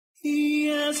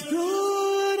has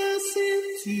brought us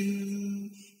into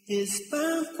his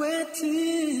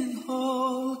banqueting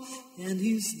hall, and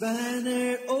his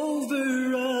banner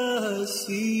over us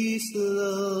is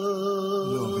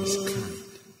love. Love is kind.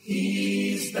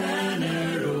 His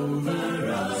banner over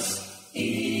us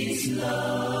is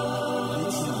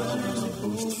love.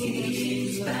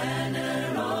 His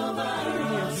banner over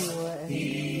us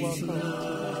is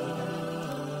love.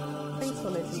 Thanks for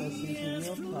letting us into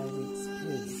your private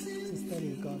space to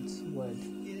study God's Word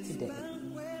today.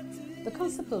 The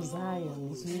concept of Zion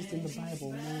is used in the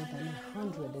Bible more than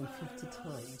 150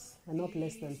 times, and not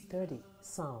less than 30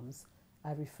 Psalms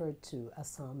are referred to as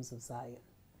Psalms of Zion.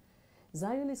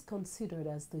 Zion is considered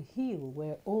as the hill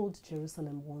where old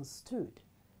Jerusalem once stood.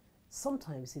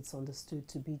 Sometimes it's understood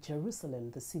to be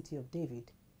Jerusalem, the city of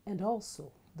David, and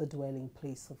also the dwelling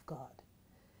place of God.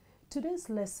 Today's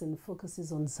lesson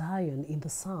focuses on Zion in the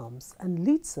Psalms and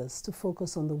leads us to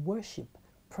focus on the worship,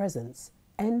 presence,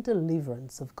 and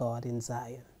deliverance of God in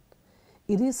Zion.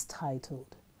 It is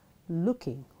titled,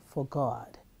 Looking for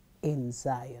God in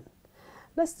Zion.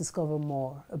 Let's discover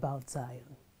more about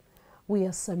Zion. We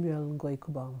are Samuel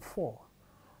Ngoikuban IV,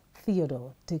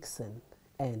 Theodore Dixon,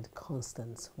 and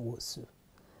Constance Wosu.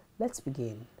 Let's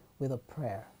begin with a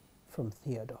prayer from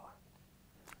Theodore.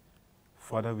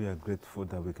 Father, we are grateful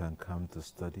that we can come to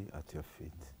study at your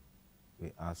feet.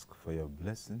 We ask for your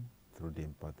blessing through the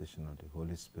impartation of the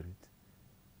Holy Spirit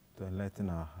to enlighten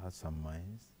our hearts and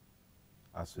minds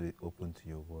as we open to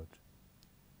your word.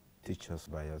 Teach us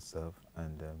by yourself,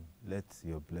 and let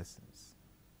your blessings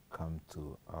come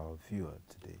to our viewer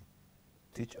today.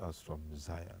 Teach us from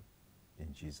Zion,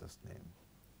 in Jesus'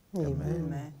 name. Amen.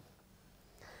 Amen.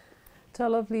 To our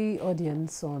lovely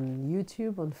audience on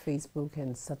YouTube, on Facebook,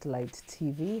 and satellite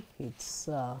TV, it's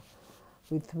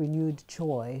with renewed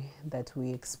joy that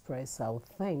we express our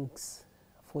thanks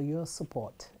for your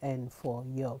support and for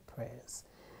your prayers.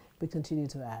 We continue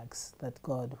to ask that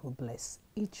God will bless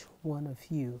each one of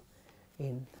you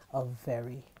in a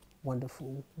very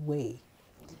wonderful way.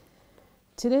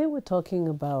 Today we're talking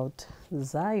about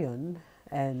Zion,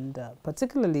 and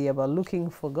particularly about looking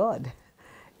for God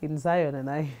in Zion, and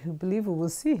I believe we will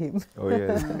see him. Oh,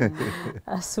 yes.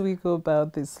 As we go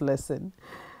about this lesson.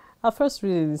 Our first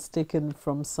reading is taken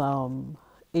from Psalm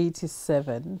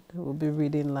 87. We'll be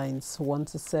reading lines 1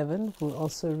 to 7. We'll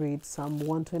also read Psalm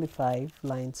 125,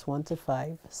 lines 1 to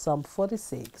 5, Psalm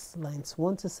 46, lines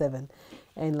 1 to 7,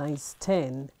 and lines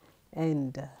 10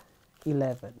 and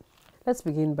 11. Let's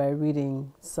begin by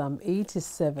reading Psalm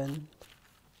 87,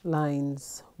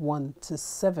 lines 1 to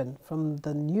 7 from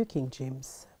the New King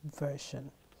James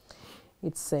Version.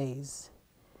 It says,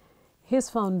 His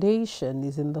foundation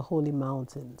is in the holy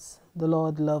mountains. The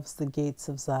Lord loves the gates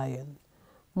of Zion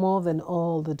more than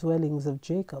all the dwellings of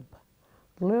Jacob.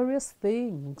 Glorious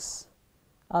things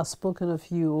are spoken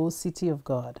of you, O city of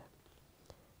God.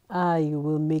 I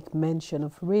will make mention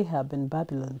of Rahab and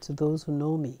Babylon to those who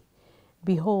know me.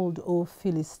 Behold, O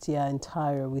Philistia and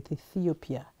Tyre with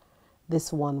Ethiopia,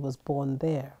 this one was born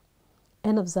there.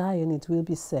 And of Zion it will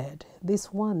be said,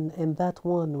 this one and that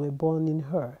one were born in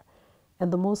her,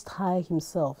 and the Most High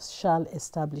himself shall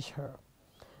establish her.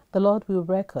 The Lord will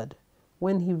record,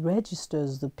 when he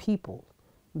registers the people,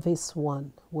 this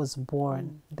one was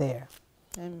born there.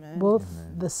 Amen. Both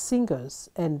Amen. the singers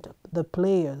and the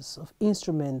players of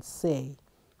instruments say,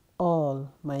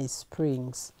 all my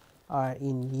springs are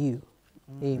in you.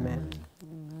 Amen.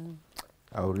 Amen.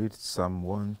 I'll read Psalm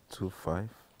 125,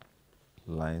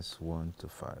 lines 1 to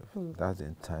 5. That's the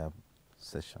entire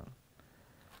session.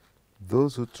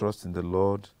 Those who trust in the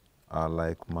Lord are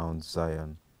like Mount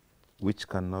Zion, which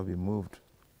cannot be moved,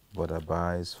 but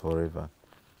abides forever.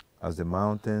 As the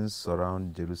mountains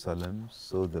surround Jerusalem,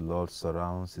 so the Lord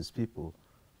surrounds his people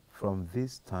from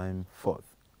this time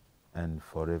forth and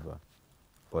forever.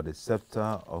 For the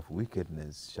scepter of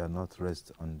wickedness shall not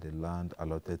rest on the land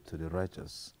allotted to the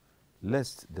righteous,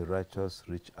 lest the righteous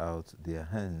reach out their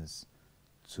hands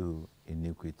to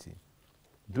iniquity.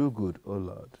 Do good, O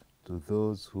Lord, to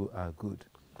those who are good,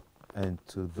 and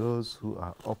to those who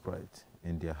are upright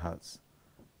in their hearts.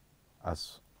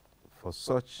 As for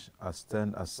such as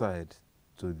turn aside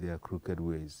to their crooked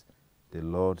ways, the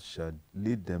Lord shall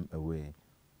lead them away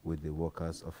with the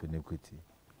workers of iniquity.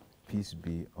 Peace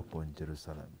be upon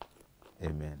Jerusalem.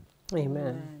 Amen.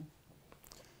 Amen.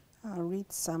 I'll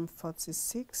read Psalm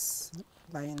 46,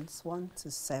 lines 1 to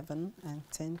 7 and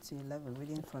 10 to 11,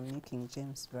 reading from New King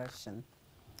James Version.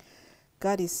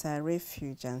 God is our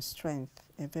refuge and strength,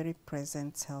 a very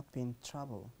present help in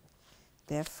trouble.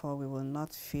 Therefore we will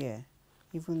not fear,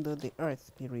 even though the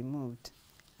earth be removed,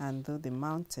 and though the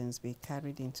mountains be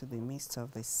carried into the midst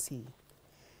of the sea.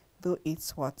 though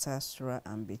its waters roar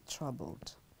and be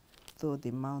troubled, though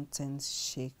the mountains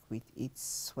shake with its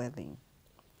swelling.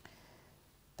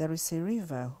 There is a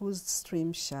river whose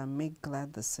stream shall make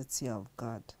glad the city of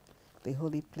God, the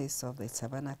holy place of the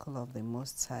tabernacle of the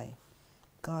Most High.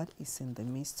 God is in the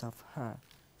midst of her.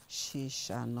 She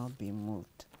shall not be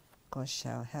moved. God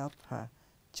shall help her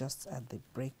just at the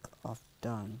break of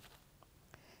dawn.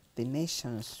 The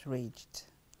nations raged,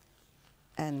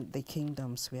 and the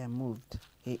kingdoms were moved.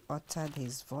 He uttered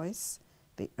his voice,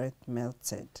 the earth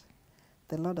melted.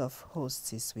 The Lord of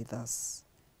hosts is with us.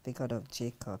 The God of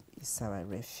Jacob is our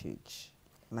refuge.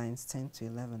 Lines 10 to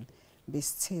 11. Be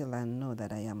still and know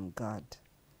that I am God.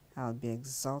 I'll be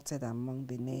exalted among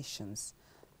the nations.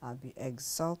 I'll be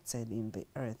exalted in the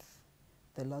earth.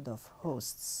 The Lord of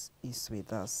hosts is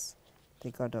with us. The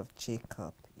God of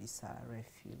Jacob is our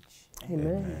refuge.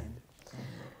 Amen.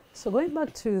 So going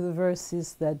back to the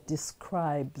verses that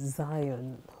describe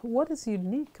Zion, what is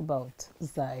unique about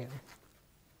Zion?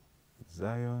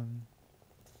 Zion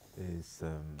is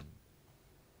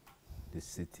the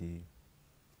city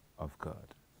of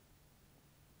God,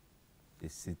 the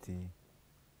city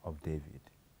of David.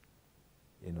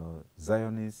 You know,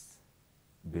 Zionists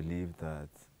believe that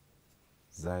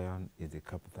Zion is the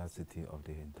capital city of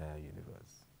the entire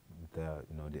universe,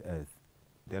 the earth.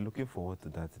 They're looking forward to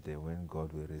that day when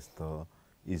God will restore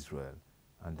Israel,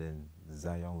 and then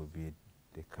Zion will be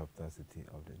the capital city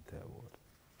of the entire world.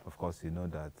 Of course, you know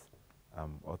that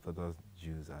Orthodox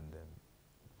Jews and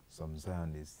some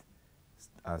Zionists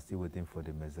are still waiting for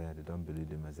the Messiah. They don't believe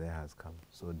the Messiah has come.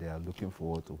 So they are looking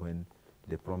forward to when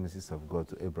the promises of God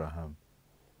to Abraham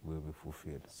will be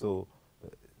fulfilled. So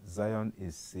Zion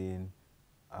is seen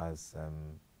as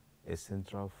a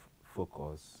central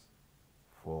focus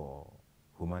for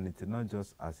humanity, not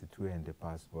just as it were in the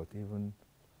past, but even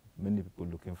many people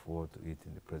looking forward to it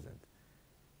in the present.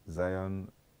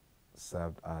 Zion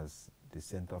served as the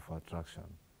center of attraction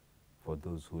for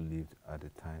those who lived at the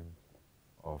time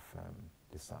of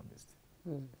the psalmist.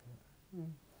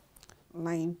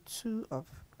 Line 2 of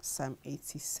Psalm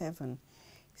 87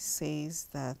 says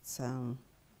that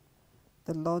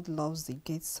the Lord loves the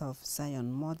gates of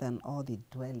Zion more than all the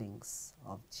dwellings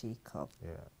of Jacob.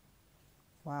 Yeah.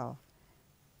 Wow.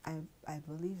 I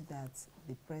believe that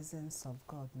the presence of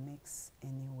God makes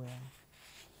anywhere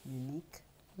unique,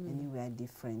 anywhere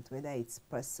different, whether it's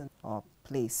person or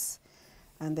place.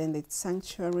 And then the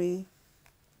sanctuary,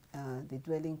 the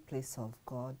dwelling place of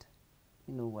God,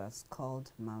 was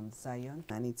called Mount Zion,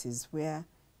 and it is where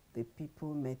the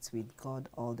people met with God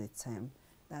all the time.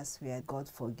 That's where God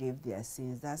forgave their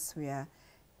sins. That's where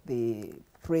they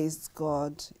praised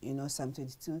God. Psalm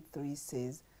 22:3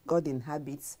 says, God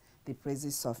inhabits the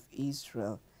praises of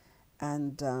Israel.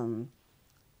 And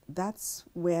that's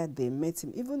where they met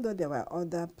him, even though there were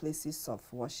other places of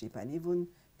worship, and even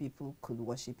people could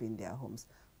worship in their homes.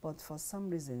 But for some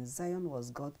reason, Zion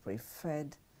was God's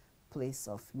preferred place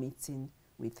of meeting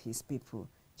with his people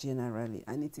generally.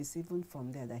 And it is even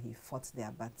from there that he fought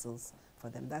their battles for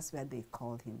them. That's where they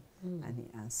called him, and he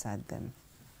answered them.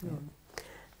 Yeah.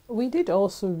 We did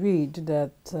also read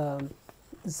that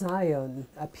Zion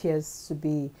appears to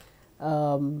be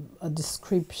a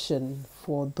description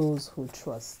for those who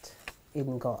trust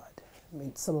in God. I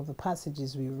mean, some of the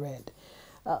passages we read.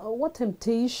 What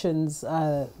temptations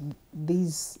are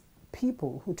these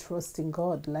people who trust in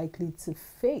God likely to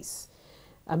face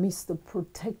amidst the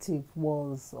protective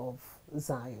walls of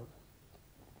Zion?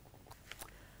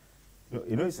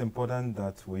 It's important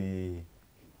that we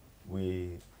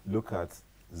look at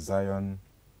Zion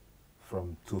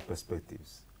from two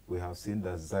perspectives. We have seen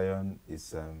that Zion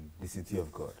is the city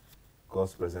of God.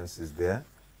 God's presence is there.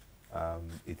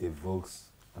 It evokes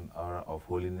an aura of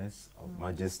holiness, of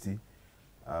majesty.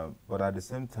 But at the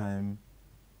same time,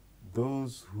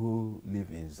 those who live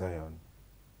in Zion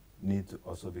need to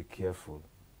also be careful.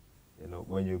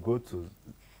 When you go to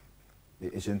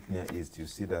the ancient Near East, you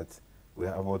see that we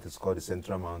have what is called the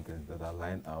central mountains that are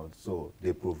lined out. So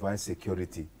they provide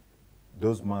security.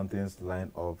 Those mountains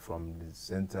line up from the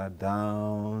center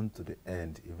down to the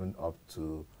end, even up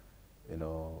to,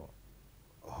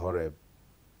 Horeb.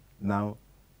 Now,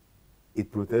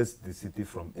 it protects the city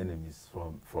from enemies,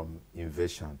 from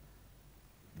invasion.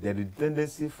 There is a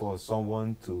tendency for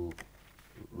someone to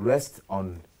rest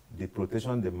on the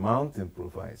protection the mountain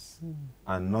provides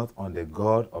and not on the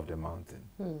God of the mountain,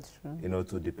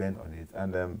 to depend on it.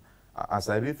 And as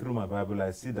I read through my Bible,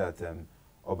 I see that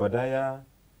Obadiah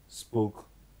spoke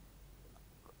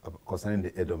concerning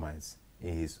the Edomites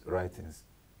in his writings.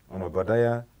 And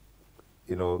Obadiah,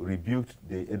 rebuked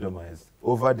the Edomites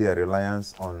over their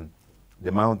reliance on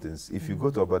the mountains. If you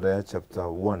go to Obadiah chapter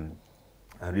 1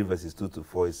 and read verses 2 to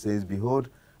 4, it says, "Behold,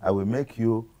 I will make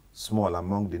you small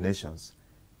among the nations.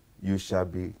 You shall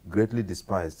be greatly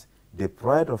despised. The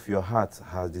pride of your heart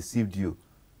has deceived you,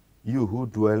 you who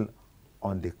dwell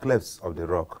on the clefts of the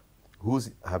rock,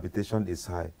 whose habitation is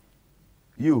high.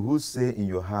 You who say in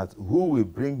your heart, who will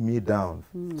bring me down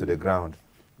to the ground?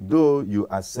 Though you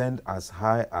ascend as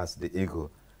high as the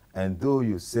eagle, and though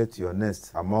you set your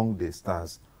nest among the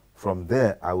stars, from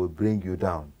there I will bring you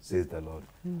down, says the Lord."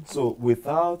 So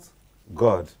without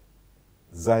God,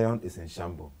 Zion is in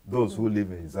shambles. Those who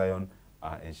live in Zion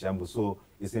are in shambles. So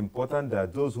it's important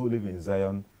that those who live in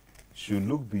Zion should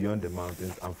look beyond the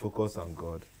mountains and focus on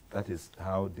God. That is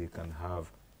how they can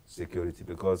have security,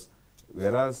 because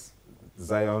whereas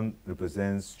Zion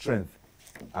represents strength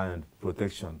and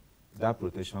protection, that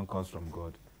protection comes from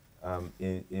God.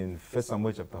 In 1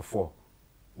 Samuel chapter 4,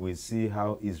 we see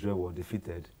how Israel was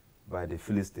defeated by the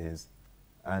Philistines.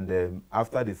 And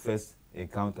after the first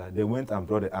encounter, they went and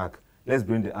brought the ark. Let's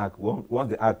bring the ark. Once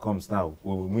the ark comes now,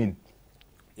 we will win.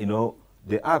 You know,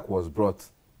 the ark was brought.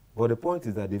 But the point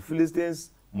is that the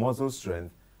Philistines mustered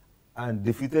strength and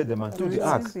defeated them and took the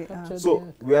ark.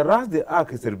 So, whereas the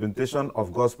ark is a representation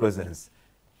of God's presence,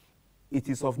 it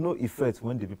is of no effect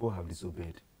when the people have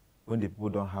disobeyed, when the people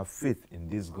don't have faith in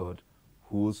this God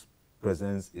whose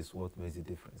presence is what makes the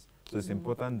difference. So it's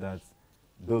important that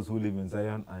those who live in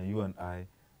Zion and you and I,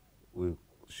 we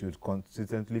should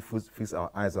consistently fix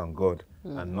our eyes on God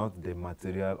and not the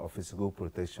material or physical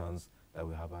protections that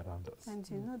we have around us. And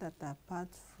you know that apart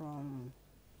from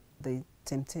the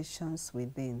temptations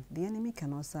within, the enemy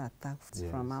can also attack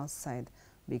from outside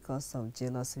because of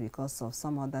jealousy, because of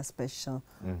some other special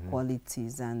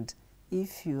qualities. And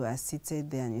if you are seated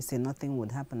there and you say nothing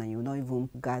would happen and you not even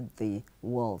guard the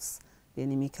walls, the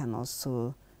enemy can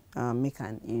also make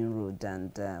an inroad.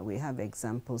 And we have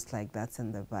examples like that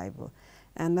in the Bible.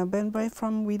 And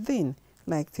from within,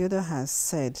 like Theodore has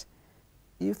said,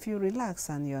 if you relax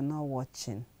and you're not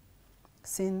watching,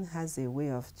 sin has a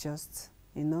way of just,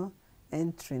 you know,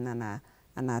 entering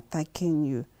and attacking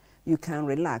you. You can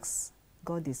relax.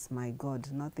 God is my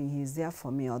God. Nothing. He's there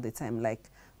for me all the time. Like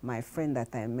my friend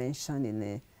that I mentioned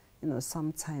in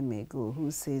some time ago, who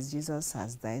says Jesus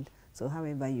has died, so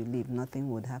however you live,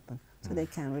 nothing would happen. So they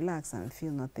can relax and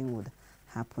feel nothing would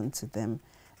happen to them.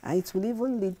 It will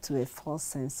even lead to a false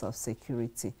sense of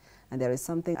security. And there is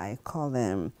something I call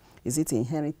is it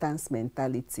inheritance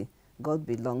mentality? God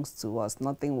belongs to us.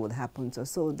 Nothing would happen to us.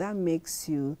 So that makes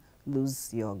you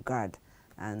lose your guard,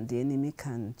 and the enemy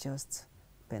can just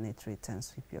penetrate and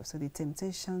sweep you up. So the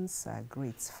temptations are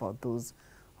great for those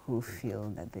who feel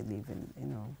that they live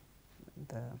in,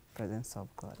 the presence of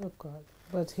God. Oh God.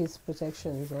 But His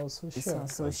protection is also sure. It's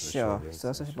also sure. It's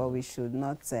also sure. But we should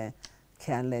not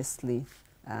carelessly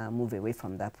move away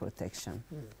from that protection.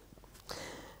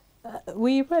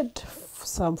 We read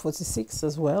Psalm 46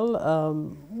 as well.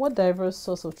 What diverse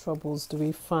source of troubles do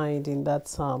we find in that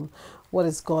psalm? What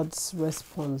is God's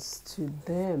response to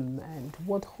them, and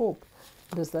what hope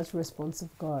does that response of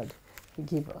God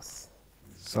give us?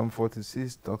 Psalm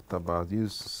 46 talked about,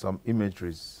 used some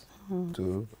imageries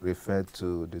to refer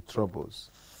to the troubles.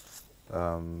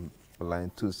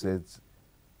 Line 2 says,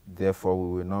 "Therefore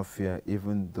we will not fear,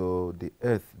 even though the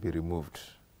earth be removed."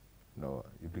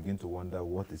 You begin to wonder,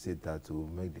 what is it that will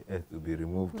make the earth to be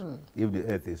removed? If the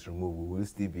earth is removed, we will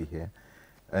still be here.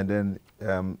 And then,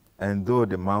 and though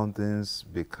the mountains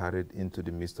be carried into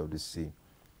the midst of the sea,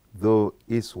 though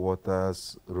its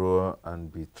waters roar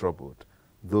and be troubled,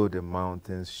 though the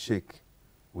mountains shake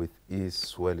with its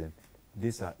swelling.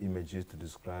 These are images to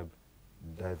describe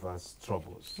diverse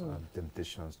troubles and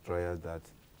temptations, trials that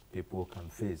people can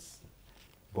face.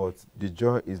 But the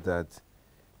joy is that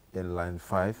in line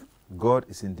 5, God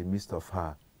is in the midst of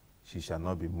her. She shall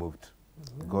not be moved.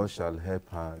 God shall help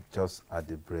her just at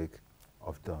the break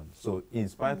of dawn. So in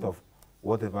spite of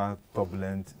whatever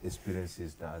turbulent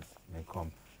experiences that may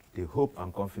come, the hope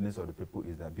and confidence of the people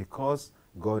is that because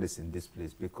God is in this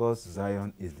place, because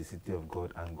Zion is the city of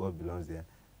God and God belongs there,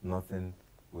 nothing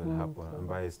will happen. And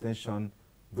by extension,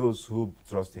 those who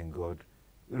trust in God,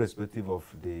 irrespective of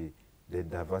the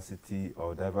diversity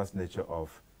or diverse nature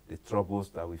of the troubles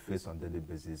that we face on a daily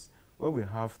basis, when we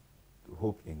have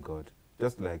hope in God,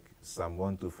 just like Psalm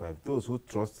 125, those who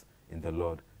trust in the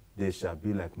Lord, they shall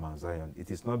be like Mount Zion. It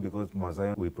is not because Mount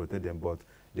Zion will protect them, but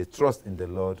the trust in the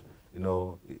Lord,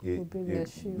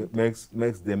 it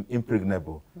makes them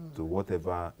impregnable to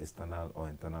whatever external or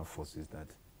internal forces that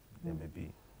there may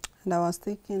be. And I was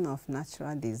thinking of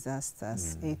natural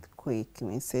disasters, earthquake.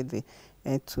 We said the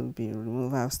earth will be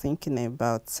removed. I was thinking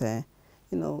about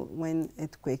you know, when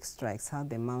earthquake strikes, how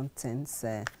the mountains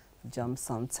jump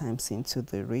sometimes into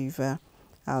the river.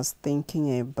 I was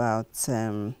thinking about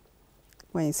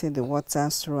when you say the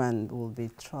waters run will be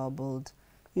troubled.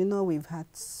 You know, we've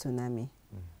had tsunami.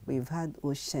 We've had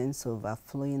oceans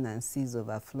overflowing and seas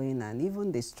overflowing and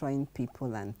even destroying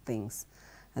people and things.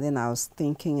 And then I was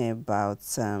thinking about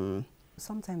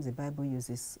sometimes the Bible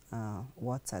uses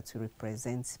water to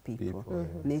represent people.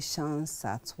 Nations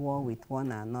at war with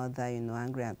one another, you know,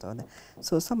 angry at other.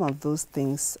 So some of those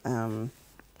things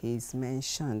is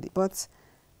mentioned. But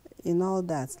in all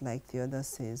that, like the other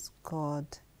says, God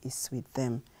is with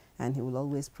them and he will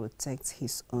always protect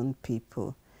his own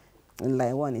people. And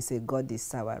like one, he said, God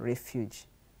is our refuge,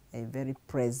 a very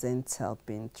present help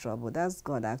in trouble. That's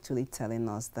God actually telling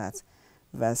us that.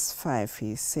 Verse 5,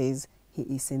 he says, he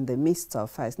is in the midst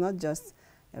of us. It's not just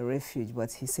a refuge,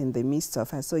 but he's in the midst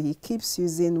of us. So he keeps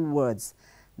using words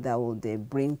that will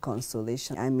bring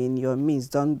consolation. I'm in your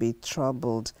midst, don't be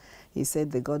troubled. He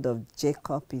said, the God of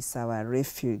Jacob is our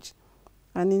refuge.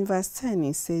 And in verse 10,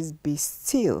 he says, be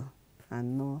still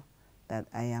and know that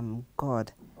I am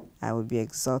God. I will be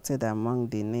exalted among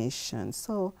the nations.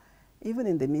 So even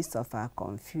in the midst of our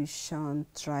confusion,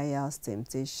 trials,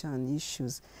 temptation,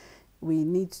 issues, we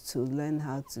need to learn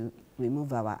how to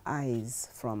remove our eyes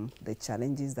from the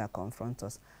challenges that confront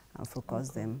us and focus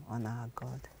them on our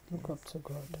God. Look up to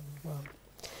God. Wow.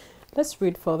 Let's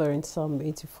read further in Psalm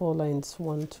 84, lines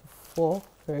 1 to 4.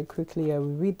 Very quickly, I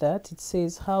will read that. It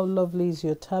says, how lovely is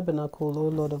your tabernacle, O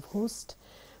Lord of hosts.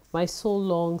 My soul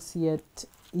longs, yet,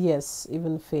 yes,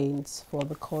 even faints for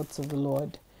the courts of the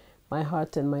Lord. My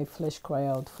heart and my flesh cry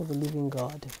out for the living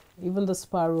God. Even the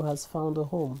sparrow has found a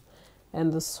home,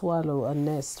 and the swallow a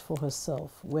nest for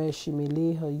herself, where she may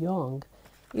lay her young.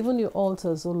 Even your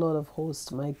altars, O Lord of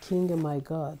hosts, my King and my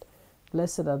God.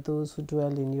 Blessed are those who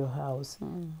dwell in your house.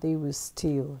 They will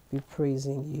still be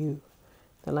praising you.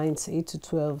 The lines 8 to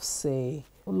 12 say,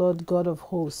 O Lord God of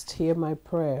hosts, hear my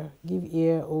prayer. Give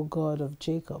ear, O God of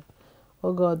Jacob.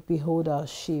 O God, behold our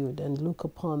shield, and look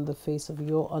upon the face of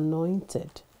your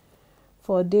anointed.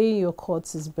 For a day in your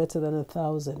courts is better than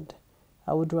 1,000.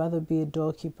 I would rather be a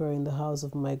doorkeeper in the house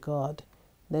of my God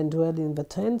than dwell in the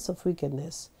tents of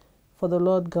wickedness. For the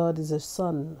Lord God is a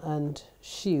sun and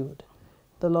shield.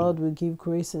 The Lord will give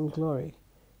grace and glory.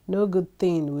 No good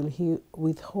thing will he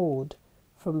withhold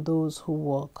from those who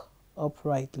walk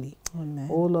uprightly. Amen.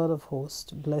 O Lord of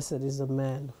hosts, blessed is the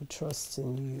man who trusts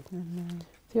in you. Amen.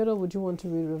 Theodore, would you want to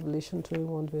read Revelation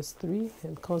 21 verse 3?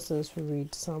 And Constance will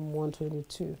read Psalm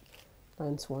 122,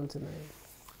 lines 1 to 9.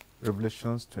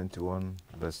 Revelations 21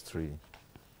 verse 3.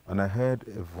 And I heard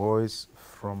a voice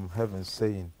from heaven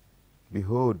saying,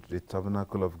 behold, the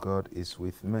tabernacle of God is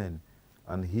with men,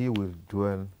 and he will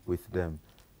dwell with them,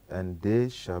 and they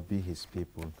shall be his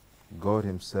people. God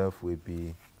himself will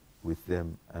be with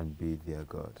them and be their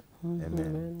God.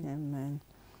 Amen. Amen.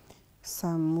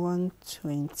 Psalm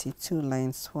 122,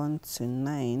 lines 1 to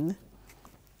 9.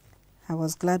 I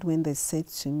was glad when they said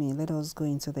to me, let us go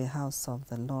into the house of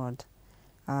the Lord.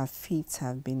 Our feet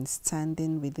have been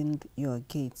standing within your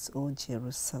gates, O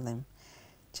Jerusalem.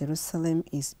 Jerusalem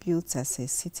is built as a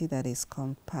city that is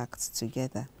compact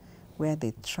together, where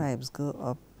the tribes go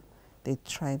up, the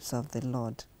tribes of the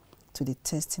Lord, to the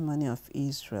testimony of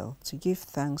Israel, to give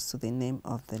thanks to the name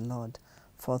of the Lord.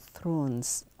 For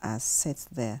thrones are set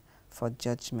there for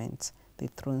judgment, the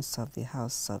thrones of the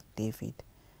house of David.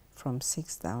 From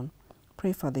 6 down,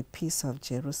 pray for the peace of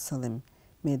Jerusalem.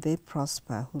 May they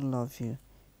prosper who love you.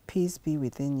 Peace be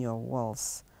within your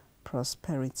walls,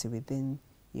 prosperity within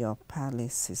your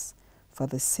palaces. For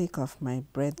the sake of my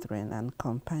brethren and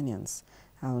companions,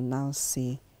 I will now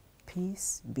say,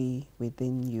 peace be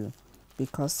within you.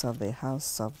 Because of the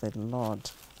house of the Lord,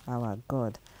 our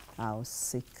God, I will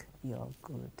seek your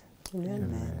good.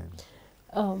 Amen.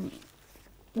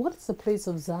 What is the place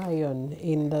of Zion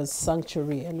in the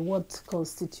sanctuary, and what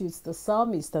constitutes the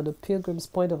psalmist and the pilgrim's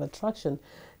point of attraction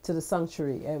to the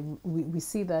sanctuary? We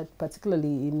see that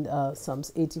particularly in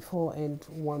Psalms 84 and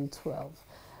 112.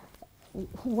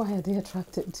 Why are they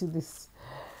attracted to this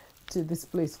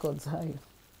place called Zion?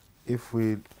 If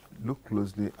we look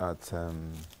closely at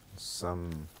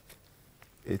Psalm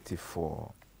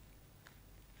 84,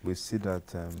 we see that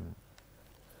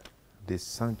the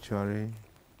sanctuary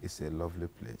is a lovely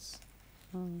place.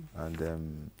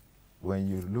 And when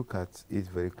you look at it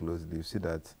very closely, you see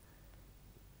that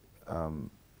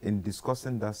in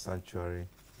discussing that sanctuary,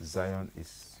 Zion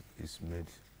is made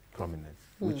prominent,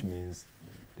 which means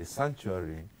the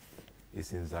sanctuary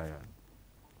is in Zion.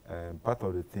 Part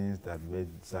of the things that made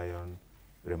Zion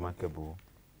remarkable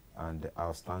and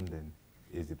outstanding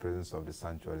is the presence of the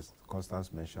sanctuary.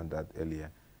 Constance mentioned that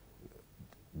earlier.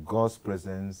 God's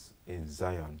presence in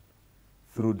Zion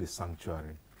through the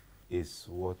sanctuary is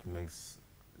what makes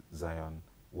Zion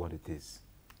what it is.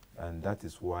 And that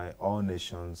is why all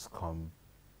nations come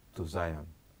to Zion.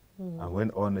 And when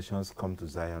all nations come to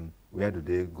Zion, where do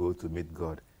they go to meet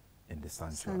God? In the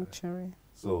sanctuary.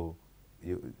 So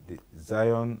the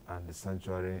Zion and the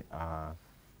sanctuary are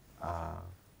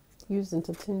used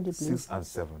interchangeably. 6 and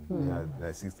 7.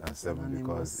 They're 6 and 7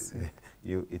 because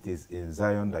it is in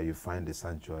Zion that you find the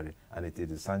sanctuary, and it is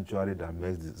the sanctuary that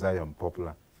makes Zion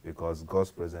popular because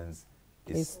God's presence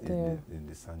is in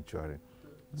the sanctuary.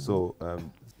 So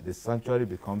the sanctuary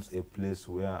becomes a place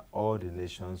where all the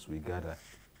nations will gather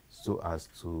so as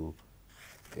to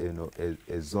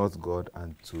exalt God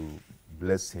and to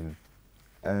bless him.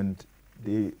 And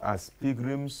as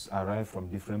pilgrims arrive from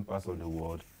different parts of the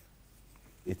world,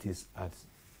 it is at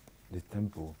the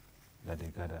temple that they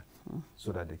gather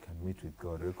so that they can meet with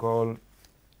God.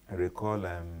 I recall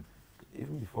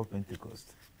even before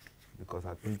Pentecost, because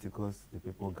at Pentecost the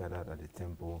people gathered at the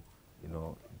temple,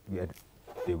 where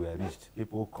they were reached.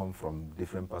 People come from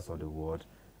different parts of the world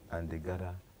and they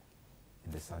gather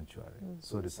in the sanctuary.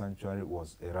 So the sanctuary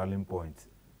was a rallying point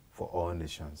for all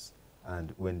nations.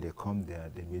 And when they come there,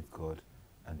 they meet God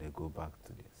and they go back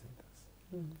to their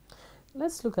centers.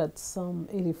 Let's look at Psalm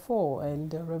 84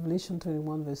 and Revelation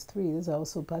 21 verse 3. These are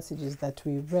also passages that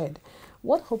we read.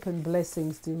 What hope and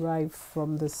blessings derive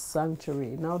from the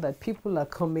sanctuary? Now that people are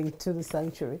coming to the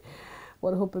sanctuary,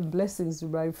 what hope and blessings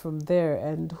derive from there?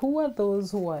 And who are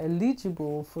those who are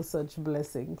eligible for such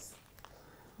blessings?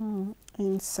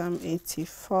 In Psalm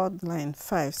 84, line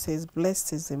 5 says,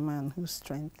 blessed is the man whose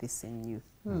strength is in you.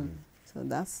 So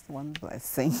that's one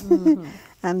blessing.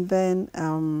 And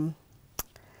then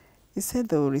he said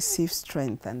they will receive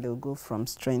strength and they'll go from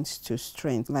strength to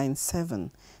strength. Line 7,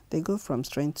 they go from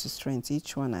strength to strength.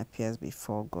 Each one appears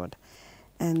before God.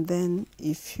 And then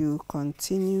if you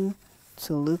continue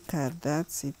to look at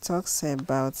that, it talks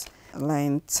about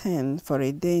line 10, for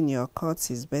a day in your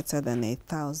courts is better than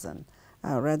 1,000.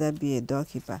 I'd rather be a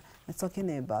doorkeeper. I'm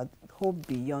talking about hope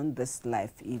beyond this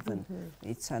life, even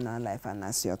eternal life. And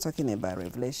as you're talking about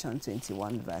Revelation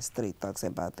 21 verse 3, it talks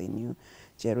about the new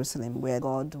Jerusalem, where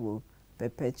God will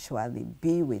perpetually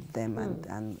be with them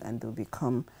and they'll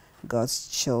become God's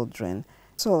children.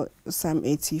 So Psalm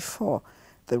 84,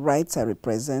 the writer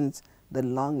represents the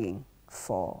longing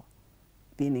for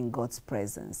being in God's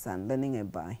presence and learning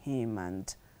about him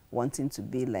and wanting to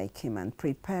be like him and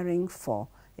preparing for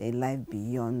a life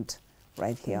beyond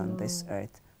right here on this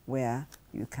earth, where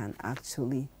you can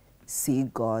actually see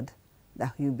God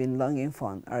that you've been longing for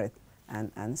on earth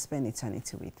and spend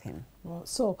eternity with him.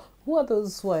 So who are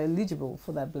those who are eligible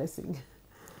for that blessing?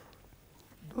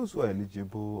 Those who are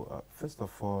eligible, first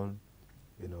of all,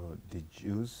 the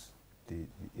Jews, the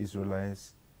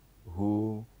Israelites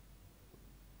who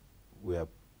were,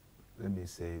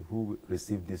 who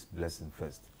received this blessing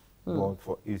first. But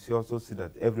you also see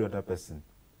that every other person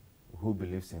who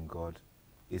believes in God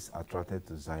is attracted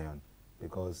to Zion,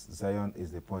 because Zion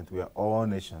is the point where all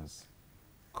nations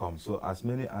come. So as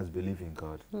many as believe in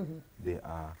God, they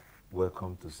are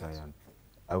welcome to Zion.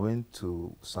 I went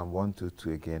to Psalm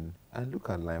 122 again and look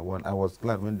at line 1. I was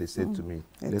glad when they said to me,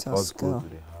 let us go to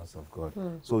the house of God.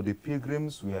 So the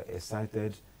pilgrims were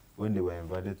excited when they were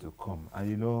invited to come.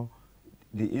 And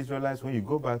the Israelites, when you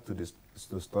go back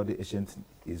to study ancient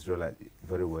Israelite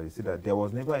very well, you see that there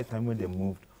was never a time when they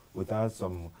moved without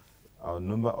some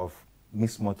number of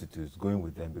mixed multitudes going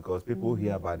with them, because people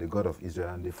hear about the God of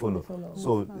Israel and they follow.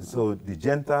 So the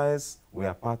Gentiles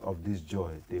were part of this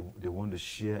joy. They want to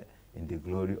share in the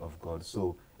glory of God.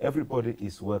 So everybody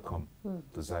is welcome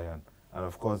to Zion. And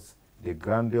of course, the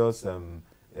grandiose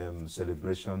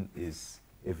celebration is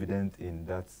evident in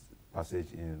that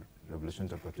passage in Revelation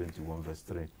chapter 21 verse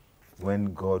 3.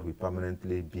 When God will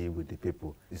permanently be with the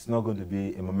people. It's not going to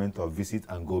be a moment of visit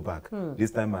and go back. This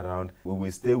time around, we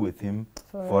will stay with him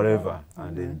forever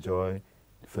and enjoy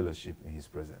the fellowship in his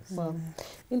presence. Well,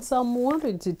 in Psalm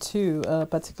 122,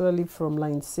 particularly from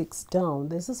line 6 down,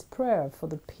 there's this prayer for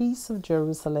the peace of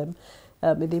Jerusalem.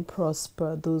 May they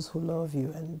prosper, those who love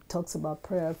you. And it talks about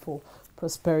prayer for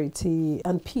prosperity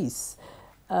and peace.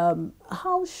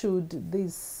 How should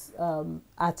this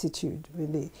attitude,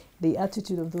 the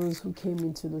attitude of those who came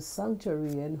into the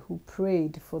sanctuary and who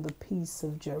prayed for the peace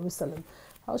of Jerusalem,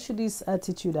 how should this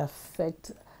attitude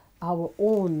affect our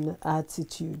own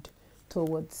attitude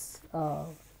towards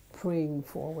praying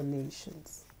for our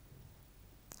nations?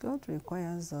 God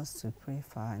requires us to pray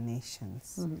for our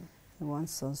nations. He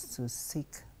wants us to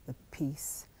seek the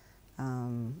peace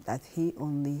that he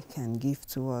only can give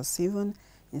to us. Even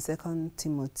in 2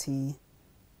 Timothy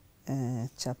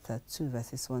chapter 2,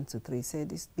 verses 1 to 3,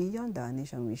 said, it's beyond our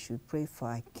nation. We should pray for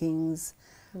our kings,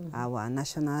 our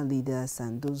national leaders,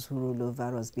 and those who rule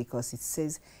over us, because it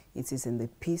says it is in the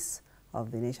peace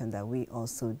of the nation that we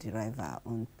also derive our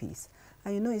own peace.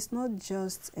 And you know, it's not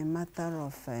just a matter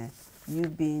of you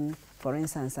being, for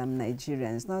instance, I'm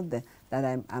Nigerian. It's not that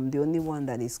I'm the only one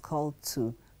that is called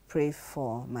to pray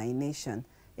for my nation.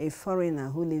 A foreigner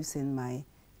who lives in my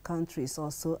country is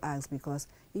also asked, because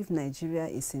if Nigeria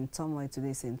is in turmoil today,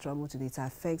 is in trouble today, it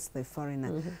affects the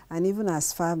foreigner. And even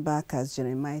as far back as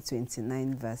Jeremiah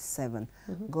 29 verse 7,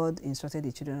 God instructed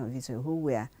the children of Israel who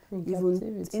were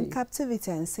in captivity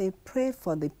and say, pray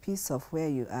for the peace of where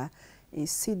you are. You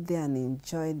sit there and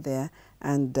enjoy there,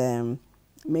 and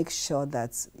make sure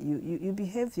that you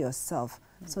behave yourself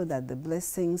so that the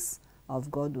blessings of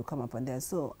God will come upon them.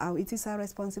 So it is our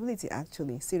responsibility,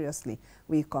 actually, seriously.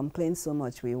 We complain so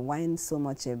much, we whine so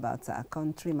much about our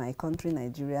country, my country,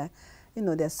 Nigeria. You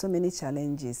know, there's so many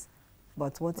challenges.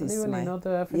 But what is even in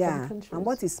other African countries. And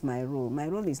what is my role? My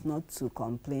role is not to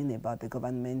complain about the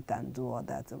government and do all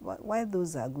that. While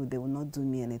those are good, they will not do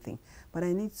me anything. But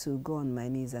I need to go on my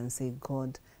knees and say,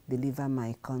 God, deliver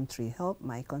my country, help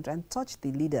my country, and touch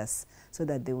the leaders so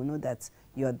that they will know that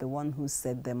you're the one who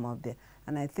set them up there.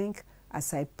 And I think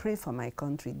as I pray for my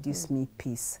country, it gives me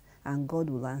peace, and God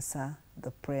will answer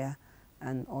the prayer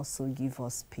and also give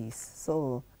us peace.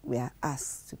 So we are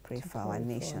asked to pray for our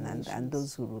nation and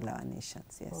those who rule our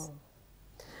nations. Yes.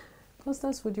 Wow.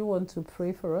 Constance, would you want to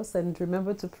pray for us, and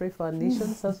remember to pray for our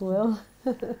nations as well?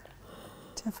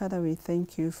 Dear Father, we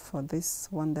thank you for this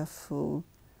wonderful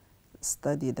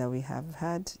study that we have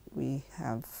had. We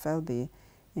have felt the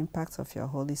impact of your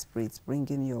Holy Spirit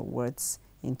bringing your words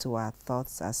into our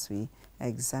thoughts as we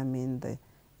examine the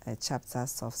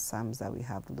chapters of Psalms that we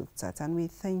have looked at. And we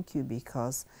thank you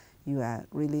because you are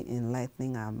really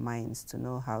enlightening our minds to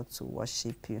know how to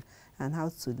worship you and how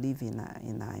to live in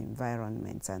our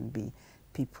environment and be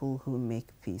people who make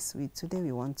peace. Today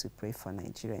we want to pray for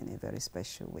Nigeria in a very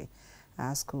special way. I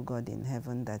ask, oh God in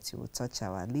heaven, that you will touch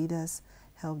our leaders,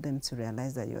 help them to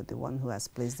realize that you're the one who has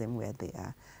placed them where they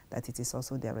are, that it is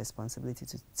also their responsibility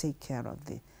to take care of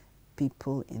the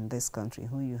people in this country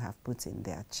who you have put in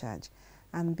their charge.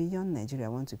 And beyond Nigeria, I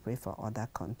want to pray for other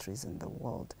countries in the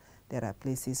world. There are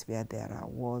places where there are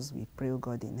wars. We pray, O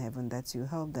God in heaven, that you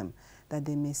help them, that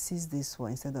they may cease this war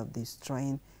instead of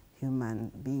destroying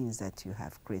human beings that you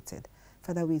have created.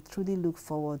 Father, we truly look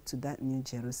forward to that new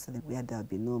Jerusalem where there will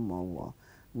be no more war,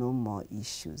 no more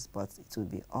issues, but it will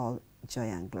be all joy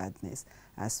and gladness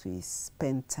as we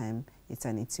spend time,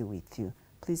 eternity with you.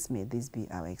 Please may this be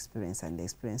our experience and the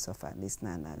experience of our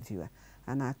listener and our viewer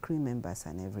and our crew members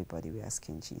and everybody. We ask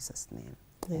in Jesus' name.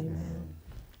 Amen.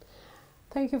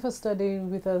 Thank you for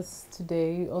studying with us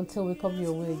today. Until we come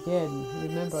your way again,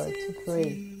 remember to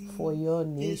pray for your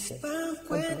nation. God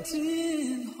bless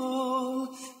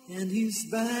you. And his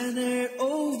banner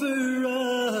over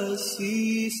us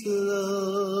is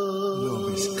love.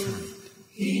 Love is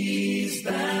kind.